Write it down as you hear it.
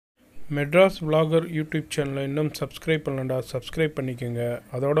MADRAS vlogger YouTube channel இன்னும் subscribe பண்ணலடா subscribe பண்ணிக்கங்க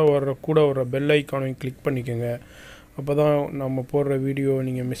அதோட கூட ஒரு bell icon click பண்ணிக்கங்க அப்பதான் நம்ம போடுற வீடியோ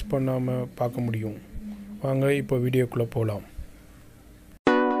நீங்க மிஸ் பண்ணாம பார்க்க முடியும் வாங்க இப்போ வீடியோக்குள்ள போலாம்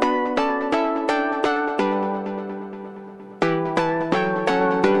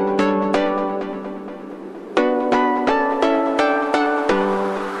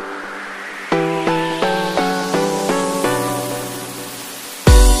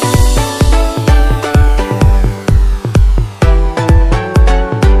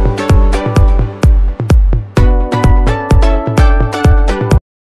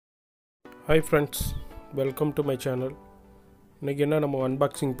Hi friends, welcome to my channel. இன்னைக்கு என்ன நம்ம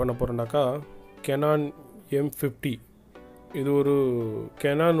அன்பாக்சிங் பண்ண போறோம்னாக்கா Canon M50. இது ஒரு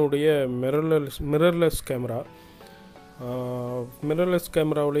Canon உடைய mirrorless கேமரா. mirrorless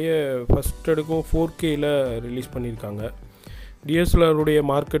கேமராவுலயே ஃபர்ஸ்ட் எடுக்கும் 4K ல ரிலீஸ் பண்ணிருக்காங்க. DSLR உடைய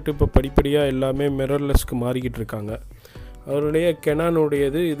மார்க்கெட் இப்ப படிப்படியா எல்லாமே mirrorlessக்கு மாறிக்கிட்டு இருக்காங்க. அவருடைய Canon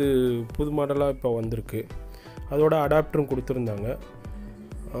உடையது இது புது மாடலா இப்ப வந்திருக்கு. அதோட அடாப்டரும் கொடுத்திருந்தாங்க.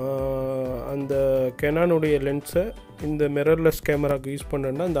 அந்த Canon உடைய லென்ஸை இந்த mirrorless கேமராக்கு யூஸ்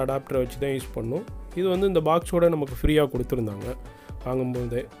பண்ணேன்னா அந்த அடாப்டரை வச்சு தான் யூஸ் பண்ணும் இது வந்து இந்த பாக்ஸோட நமக்கு ஃப்ரீயாக கொடுத்துருந்தாங்க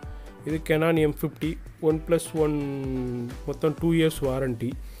வாங்கும்போது இது Canon M50 1+1 மொத்தம் 2 years வாரண்ட்டி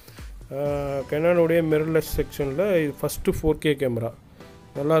Canon உடைய mirrorless செக்ஷனில் இது ஃபஸ்ட்டு 4K கேமரா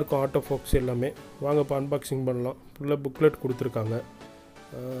நல்லாயிருக்கும் ஆட்டோ ஃபோக்ஸ் எல்லாமே வாங்க இப்போ அன்பாக்சிங் பண்ணலாம் ஃபுல்லாக புக்லெட் கொடுத்துருக்காங்க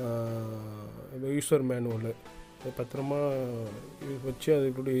யூசர் மேனுவல் பத்திரமா வச்சு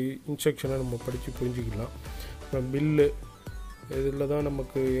அதுக்குடைய இன்ஸ்ட்ரக்ஷனை நம்ம படித்து புரிஞ்சிக்கலாம் அப்புறம் பில்லு இதில் தான்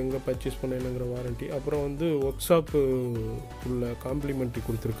நமக்கு எங்கே பர்ச்சேஸ் பண்ணணுங்கிற வாரண்ட்டி அப்புறம் வந்து ஒர்க் ஷாப்பு உள்ள காம்ப்ளிமெண்ட்ரி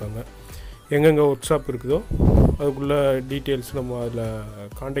கொடுத்துருக்காங்க எங்கெங்கே ஒர்க் ஷாப் இருக்குதோ அதுக்குள்ள டீட்டெயில்ஸ் நம்ம அதில்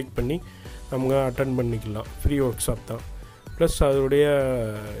காண்டாக்ட் பண்ணி நம்ம அட்டன் பண்ணிக்கலாம் ஃப்ரீ ஒர்க் ஷாப் தான் ப்ளஸ் அதோடைய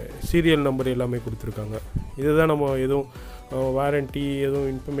சீரியல் நம்பர் எல்லாமே கொடுத்துருக்காங்க இதுதான் நம்ம எதுவும் வாரண்ட்டி எதுவும்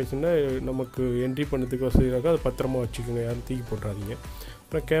இன்ஃபர்மேஷன்னா நமக்கு என்ட்ரி பண்ணதுக்கு வசதியாக அதை பத்திரமா வச்சுக்கோங்க யாரும் தூக்கி போட்டுறாதீங்க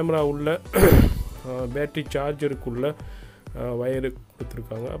அப்புறம் கேமரா உள்ள பேட்ரி சார்ஜருக்குள்ள வயரு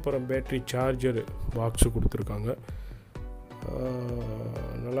கொடுத்துருக்காங்க அப்புறம் பேட்ரி சார்ஜர் பாக்ஸு கொடுத்துருக்காங்க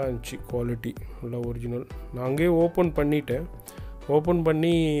நல்லா இருந்துச்சு குவாலிட்டி நல்லா ஒரிஜினல் நான் அங்கேயே ஓப்பன் பண்ணிட்டேன் ஓப்பன்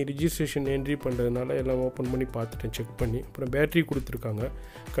பண்ணி ரிஜிஸ்ட்ரேஷன் என்ட்ரி பண்ணுறதுனால எல்லாம் ஓப்பன் பண்ணி பார்த்துட்டேன் செக் பண்ணி அப்புறம் பேட்ரி கொடுத்துருக்காங்க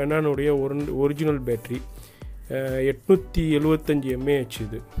Canonடைய ஒரிஜினல் பேட்ரி 875 mAh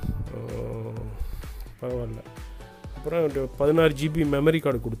இது பரவாயில்ல அப்புறம் 16 GB மெமரி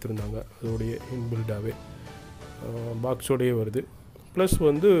கார்டு கொடுத்துருந்தாங்க அதோடைய இன்பில்டாகவே பாக்ஸோடையே வருது ப்ளஸ்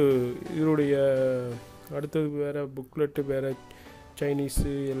வந்து இதோடைய அடுத்தது வேறு புக்லெட்டு வேறு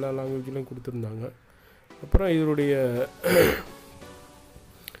சைனீஸு எல்லா லாங்குவேஜ்லையும் கொடுத்துருந்தாங்க அப்புறம் இதோடைய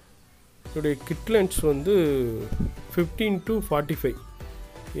கிட் லென்ஸ் வந்து 15 to 45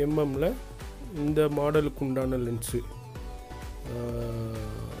 mm இந்த மாடலுக்கு உண்டான lens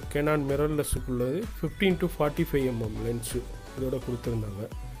Canon மிரர்லெஸ்ஸுக்குள்ளது 15 to 45 mm lens இதோட கொடுத்துருந்தாங்க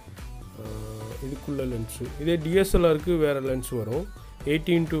இதுக்குள்ள லென்ஸு இதே DSLRக்கு வேறு லென்ஸ் வரும்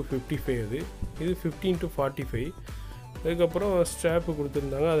 18 to 55 அது இது 15 to 45 அதுக்கப்புறம் ஸ்ட்ராப்பு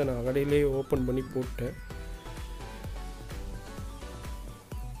கொடுத்துருந்தாங்க அதை நான் கடையிலே ஓப்பன் பண்ணி போட்டேன்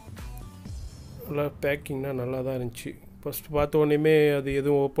நல்லா பேக்கிங்னா நல்லா தான் இருந்துச்சு ஃபஸ்ட்டு பார்த்த உடனே அது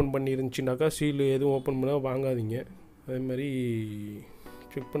எதுவும் ஓப்பன் பண்ணிருந்துச்சுனாக்கா சீலு எதுவும் ஓப்பன் பண்ணால் வாங்காதீங்க அதேமாதிரி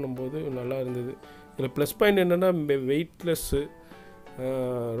செக் பண்ணும்போது நல்லா இருந்தது இதில் ப்ளஸ் பாயிண்ட் என்னென்னா வெயிட்லெஸ்ஸு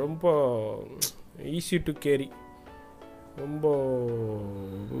ரொம்ப ஈஸி டு கேரி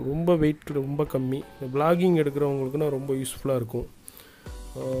ரொம்ப வெயிட் ரொம்ப கம்மி வ்ளாகிங் எடுக்கிறவங்களுக்குனா ரொம்ப யூஸ்ஃபுல்லாக இருக்கும்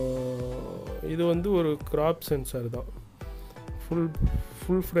இது வந்து ஒரு கிராப் சென்சார் தான்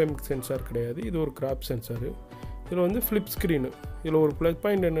ஃபுல் ஃப்ரேம் சென்சார் கிடையாது இது ஒரு கிராப் சென்சாரு இதில் வந்து ஃப்ளிப் ஸ்க்ரீனு இதில் ஒரு ப்ளஸ்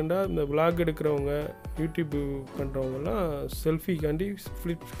பாயிண்ட் என்னென்னா இந்த விளாக் எடுக்கிறவங்க யூடியூப் பண்ணுறவங்கலாம் செல்ஃபிக்காண்டி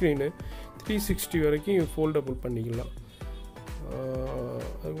ஃப்ளிப் ஸ்க்ரீனு 360 வரைக்கும் ஃபோல்டபுள் பண்ணிக்கலாம்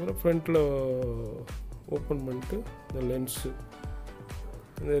அதுக்கப்புறம் ஃப்ரண்ட்டில் ஓப்பன் பண்ணிட்டு இந்த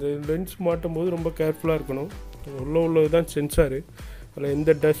இந்த லென்ஸ் மாட்டும் போது ரொம்ப கேர்ஃபுல்லாக இருக்கணும் உள்ளது தான் சென்சாரு அதில்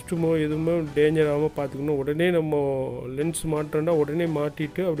எந்த டஸ்ட்டுமோ எதுவுமே டேஞ்சர் ஆகாமல் பார்த்துக்கணும் உடனே நம்ம லென்ஸ் மாட்டோன்னா உடனே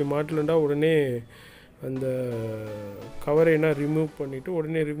மாட்டிட்டு அப்படி மாட்டலண்டா உடனே அந்த கவரைனா ரிமூவ் பண்ணிவிட்டு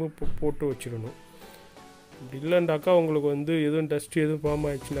உடனே போட்டு வச்சிடணும் அப்படி இல்லைண்டாக்கா உங்களுக்கு வந்து எதுவும் டஸ்ட்டு எதுவும் ஃபார்ம்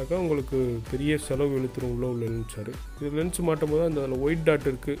ஆகிடுச்சுனாக்கா உங்களுக்கு பெரிய செலவு இழுத்துரும் உள்ள லென்ஸாரு இது லென்ஸ் மாட்டும் போது அந்த அதில் ஒயிட் டாட்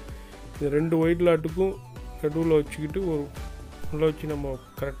இருக்குது இந்த 2 ஒயிட் டாட்டுக்கும் நடுவில் வச்சுக்கிட்டு உள்ள வச்சு நம்ம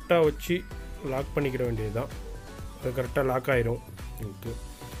கரெக்டாக வச்சு லாக் பண்ணிக்கிட வேண்டியது தான் அது கரெக்டாக லாக் ஆகிரும் ஓகே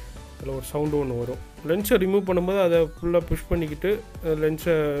அதில் ஒரு சவுண்டு ஒன்று வரும் லென்ஸை ரிமூவ் பண்ணும்போது அதை ஃபுல்லாக புஷ் பண்ணிக்கிட்டு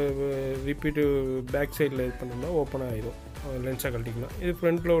லென்ஸை ரிப்பீட்டு பேக் சைடில் இது பண்ணோம்னா ஓப்பன் ஆகிடும் லென்ஸை கழட்டிக்கலாம். இது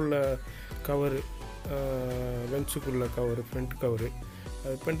ஃப்ரண்ட்டில் உள்ள கவரு, லென்ஸுக்குள்ள கவரு, ஃப்ரண்ட் கவரு.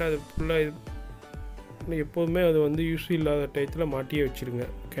 அது பண்ணிட்டு அது ஃபுல்லாக இது எப்போதுமே அது வந்து யூஸ் இல்லாத டயத்தில் மாட்டியே வச்சுருங்க.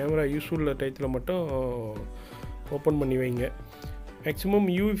 கேமரா யூஸ் உள்ள டயத்தில் மட்டும் ஓப்பன் பண்ணி வைங்க. மேக்ஸிமம்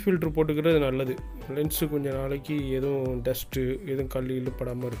யூவி ஃபில்ட்ரு போட்டுக்கிறது நல்லது. லென்ஸு கொஞ்சம் நாளைக்கு எதுவும் டஸ்ட்டு எதுவும் கல்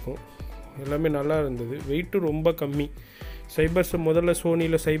இழுப்படாமல் இருக்கும். எல்லாமே நல்லா இருந்தது. வெயிட்டும் ரொம்ப கம்மி. சைபர்ஸ் முதல்ல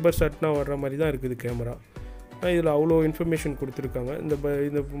சோனியில் சைபர் ஷாட்னா வர்ற மாதிரி தான் இருக்குது கேமரா. ஆனால் இதில் அவ்வளோ இன்ஃபர்மேஷன் கொடுத்துருக்காங்க.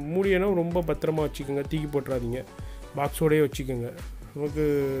 இந்த மூடியனா ரொம்ப பத்திரமா வச்சுக்கோங்க, தூக்கி போட்டுறாதீங்க, பாக்ஸோடையே வச்சுக்கோங்க. நமக்கு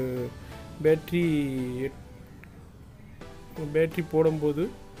பேட்ரி போடும்போது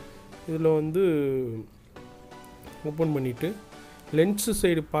இதில் வந்து ஓப்பன் பண்ணிவிட்டு லென்ஸு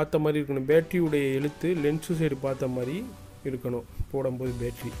சைடு பார்த்த மாதிரி இருக்கணும். பேட்ரியுடைய எழுத்து லென்ஸு சைடு பார்த்த மாதிரி இருக்கணும் போடும்போது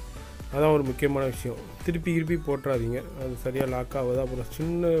பேட்ரி. அதான் ஒரு முக்கியமான விஷயம். திருப்பி போட்டுறாதீங்க, அது சரியாக லாக் ஆகுது. அப்புறம்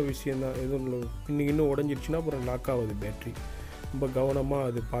சின்ன விஷயந்தான், எதுவும் இன்னும் உடஞ்சிருச்சுன்னா அப்புறம் லாக் ஆகுது பேட்ரி. ரொம்ப கவனமாக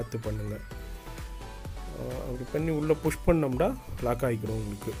அது பார்த்து பண்ணுங்கள். அப்படி பண்ணி உள்ளே புஷ் பண்ணோம்னா லாக் ஆகிக்கிறோம்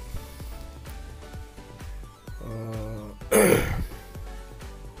உங்களுக்கு.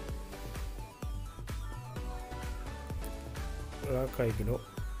 லாக் ஆகிக்கணும்.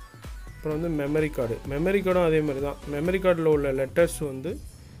 அப்புறம் வந்து மெமரி கார்டும் அதே மாதிரி தான். மெமரி கார்டில் உள்ள லெட்டர்ஸ் வந்து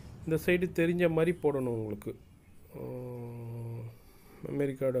இந்த சைடு தெரிஞ்ச மாதிரி போடணும் உங்களுக்கு.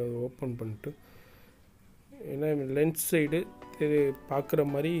 மெமரி கார்டை ஓப்பன் பண்ணிட்டு, ஏன்னா லென்ஸ் சைடு பார்க்குற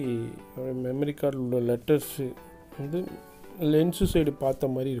மாதிரி மெமரி கார்டில் உள்ள லெட்டர்ஸு வந்து லென்ஸு சைடு பார்த்த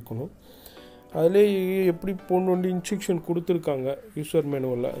மாதிரி இருக்கணும். அதிலே எப்படி போடணுன்னு இன்ஸ்ட்ரக்ஷன் கொடுத்துருக்காங்க யூசர்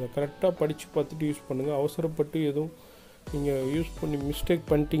மேனுவலில். அதை கரெக்டாக படித்து பார்த்துட்டு யூஸ் பண்ணுங்கள். அவசரப்பட்டு எதுவும் நீங்கள் யூஸ் பண்ணி மிஸ்டேக்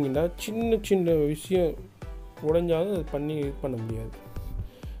பண்ணிட்டீங்கன்னா சின்ன விஷயம் உடைஞ்சாலும் அது பண்ணி இது பண்ண முடியாது.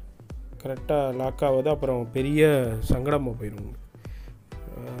 கரெக்டாக லாக் ஆகுது, அப்புறம் பெரிய சங்கடமாக போயிடும்.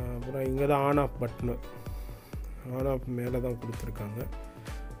 அப்புறம் இங்கே தான் on off button, on off மேலே தான் கொடுத்துருக்காங்க.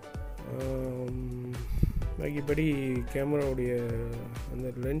 பாக்கிப்படி கேமராவுடைய அந்த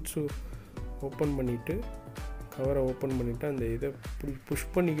லென்ஸு ஓப்பன் பண்ணிவிட்டு, கவரை ஓப்பன் பண்ணிவிட்டு அந்த இதை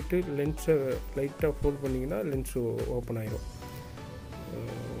புஷ் பண்ணிக்கிட்டு லென்ஸை லைட்டாக ஃபோல்ட் பண்ணிங்கன்னா லென்ஸு ஓப்பன் ஆகிரும்.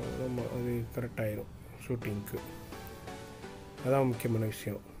 அது கரெக்டாகிடும் ஷூட்டிங்க்கு. அதான் முக்கியமான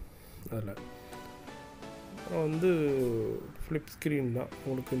விஷயம் அதில். அப்புறம் வந்து ஃப்ளிப் ஸ்க்ரீன் தான்.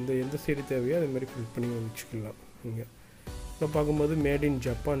 உங்களுக்கு எந்த சைடு தேவையோ அதேமாதிரி ஃப்ளிப் பண்ணி வச்சுக்கலாம். நீங்கள் இப்போ பார்க்கும்போது மேட் இன்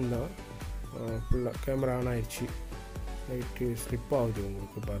ஜப்பான் தான். ஃபுல்லாக கேமரா ஆன் ஆகிடுச்சு. லைட்டு ஸ்லிப் ஆகுது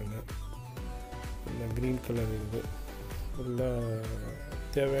உங்களுக்கு பாருங்கள். இந்த க்ரீன் கலர் இருக்குது. ஃபுல்லாக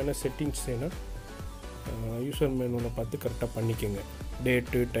தேவையான செட்டிங்ஸ் வேணால் யூசர் மேனுவில் பார்த்து கரெக்டாக பண்ணிக்கோங்க.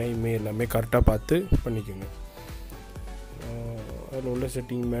 டேட்டு டைமு எல்லாமே கரெக்டாக பார்த்து பண்ணிக்கோங்க. அதில் உள்ள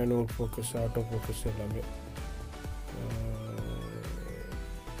setting manual focus, auto focus எல்லாமே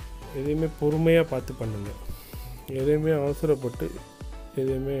எதையுமே பொறுமையாக பார்த்து பண்ணுங்கள். எதையுமே அவசரப்பட்டு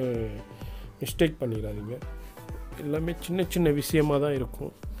எதையுமே மிஸ்டேக் பண்ணிடாதீங்க. எல்லாமே சின்ன விஷயமாக தான்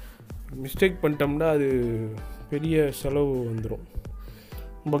இருக்கும். மிஸ்டேக் பண்ணிட்டோம்னா அது பெரிய செலவு வந்துடும்.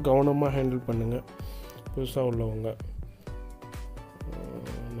 ரொம்ப கவனமாக ஹேண்டில் பண்ணுங்கள். புதுசாக உள்ளவங்க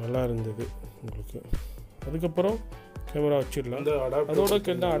நல்லா இருந்தது உங்களுக்கு. அதுக்கப்புறம் கேமரா வச்சிடலாம். அதோட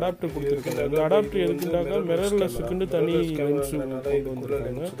கேட்ட அடாப்டர் கொடுத்துருக்காங்க. இந்த அடாப்டர் எதுக்குண்டாக்கா மிரர்லெஸ்ஸுக்குன்னு தனி லென்ஸு கொண்டு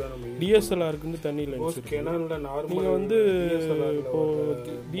வந்துருக்காங்க, டிஎஸ்எல்ஆருக்குன்னு தனி லென்ஸ். நீங்கள் வந்து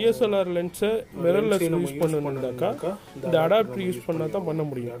இப்போது டிஎஸ்எல்ஆர் லென்ஸை மிரர்லெஸ் யூஸ் பண்ணணுன்னாக்கா இந்த அடாப்டர் யூஸ் பண்ணால் தான் பண்ண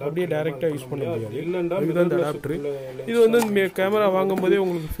முடியும். அப்படியே டைரெக்டாக யூஸ் பண்ண முடியாது. இதுதான் இந்த அடாப்டர். இது வந்து கேமரா வாங்கும் போதே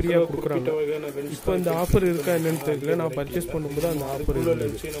உங்களுக்கு ஃப்ரீயாக கொடுக்குறாங்க. இப்போ இந்த ஆஃபர் இருக்கா என்னன்னு தெரியல. நான் பர்ச்சேஸ் பண்ணும்போது அந்த ஆஃபர்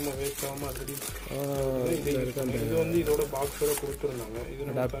இதோட பாக்ஸோட கொடுத்துருந்தாங்க.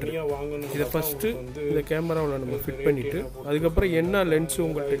 இதை ஃபஸ்ட்டு இந்த கேமராவில் நம்ம ஃபிட் பண்ணிவிட்டு அதுக்கப்புறம் என்ன லென்ஸ்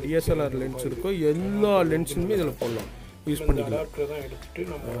உங்கள்கிட்ட டிஎஸ்எல்ஆர் லென்ஸ் இருக்கோ எல்லா லென்ஸுமே இதில் போடலாம், யூஸ் பண்ணிக்கலாம்.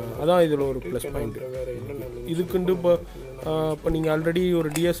 அதான் இதில் ஒரு ப்ளஸ் பாயிண்ட். இதுக்குண்டு இப்போ நீங்கள் ஆல்ரெடி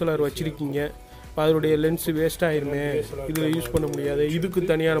ஒரு டிஎஸ்எல்ஆர் வச்சுருக்கீங்க, இப்போ அதனுடைய லென்ஸு வேஸ்ட் ஆயிருமே, இதில் யூஸ் பண்ண முடியாது, இதுக்கு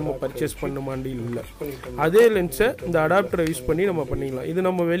தனியாக நம்ம பர்ச்சேஸ் பண்ணுமாண்டி இல்லை. அதே லென்ஸை இந்த அடாப்டரை யூஸ் பண்ணி நம்ம பண்ணிக்கலாம். இது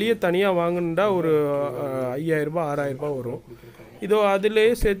நம்ம வெளியே தனியாக வாங்கினா ஒரு 5000 6000 வரும். இதோ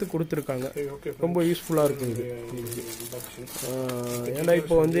அதிலேயே சேர்த்து கொடுத்துருக்காங்க. ரொம்ப யூஸ்ஃபுல்லாக இருக்கும் இது. ஏன்னா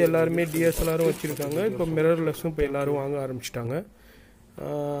இப்போ வந்து எல்லாருமே டிஎஸ்எல்ஆரும் வச்சுருக்காங்க, இப்போ மிரர்லெஸ்ஸும் இப்போ எல்லோரும் வாங்க ஆரம்பிச்சிட்டாங்க.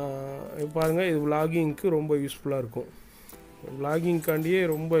 பாருங்கள், இது விலாகிங்க்கு ரொம்ப யூஸ்ஃபுல்லாக இருக்கும். விலாகிங்காண்டியே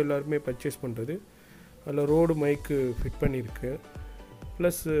ரொம்ப எல்லாருமே பர்ச்சேஸ் பண்ணுறது. அதில் ரோடு மைக்கு ஃபிட் பண்ணியிருக்கு.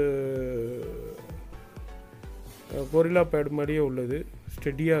 ப்ளஸ் கொரில்லா பேடு மாதிரியே உள்ளது,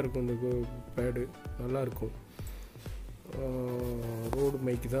 ஸ்டெடியாக இருக்கும். இந்த பேடு நல்லாயிருக்கும். ரோடு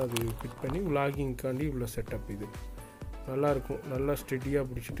மைக்கு தான் அது ஃபிட் பண்ணி விலாகிங்காண்டி உள்ள செட்டப் இது. நல்லாயிருக்கும். நல்லா ஸ்டெடியாக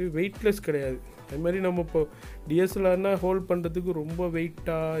பிடிச்சிட்டு வெயிட்லெஸ் கிடையாது. அது மாதிரி நம்ம இப்போ டிஎஸ்எல்ஆர்னால் ஹோல்ட் பண்ணுறதுக்கு ரொம்ப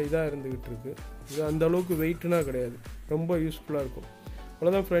வெயிட்டாக இதாக இருந்துக்கிட்டு இருக்குது. இது அந்தளவுக்கு வெயிட்னா கிடையாது, ரொம்ப யூஸ்ஃபுல்லாக இருக்கும்.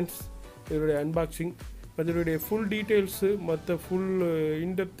 அவ்வளோதான் ஃப்ரெண்ட்ஸ் இதனுடைய அன்பாக்சிங். அதனுடைய ஃபுல் டீட்டெயில்ஸு மற்ற ஃபுல்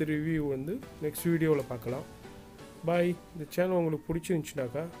இன்டெப்த் ரிவ்யூ வந்து நெக்ஸ்ட் வீடியோவில் பார்க்கலாம். பாய். இந்த சேனல் உங்களுக்கு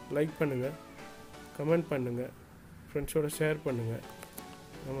பிடிச்சிருந்துச்சுனாக்கா லைக் பண்ணுங்கள், கமெண்ட் பண்ணுங்கள், ஃப்ரெண்ட்ஸோடு ஷேர் பண்ணுங்கள்.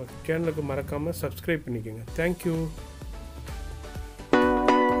 நம்ம சேனலுக்கு மறக்காமல் சப்ஸ்கிரைப் பண்ணிக்கோங்க. தேங்க்யூ.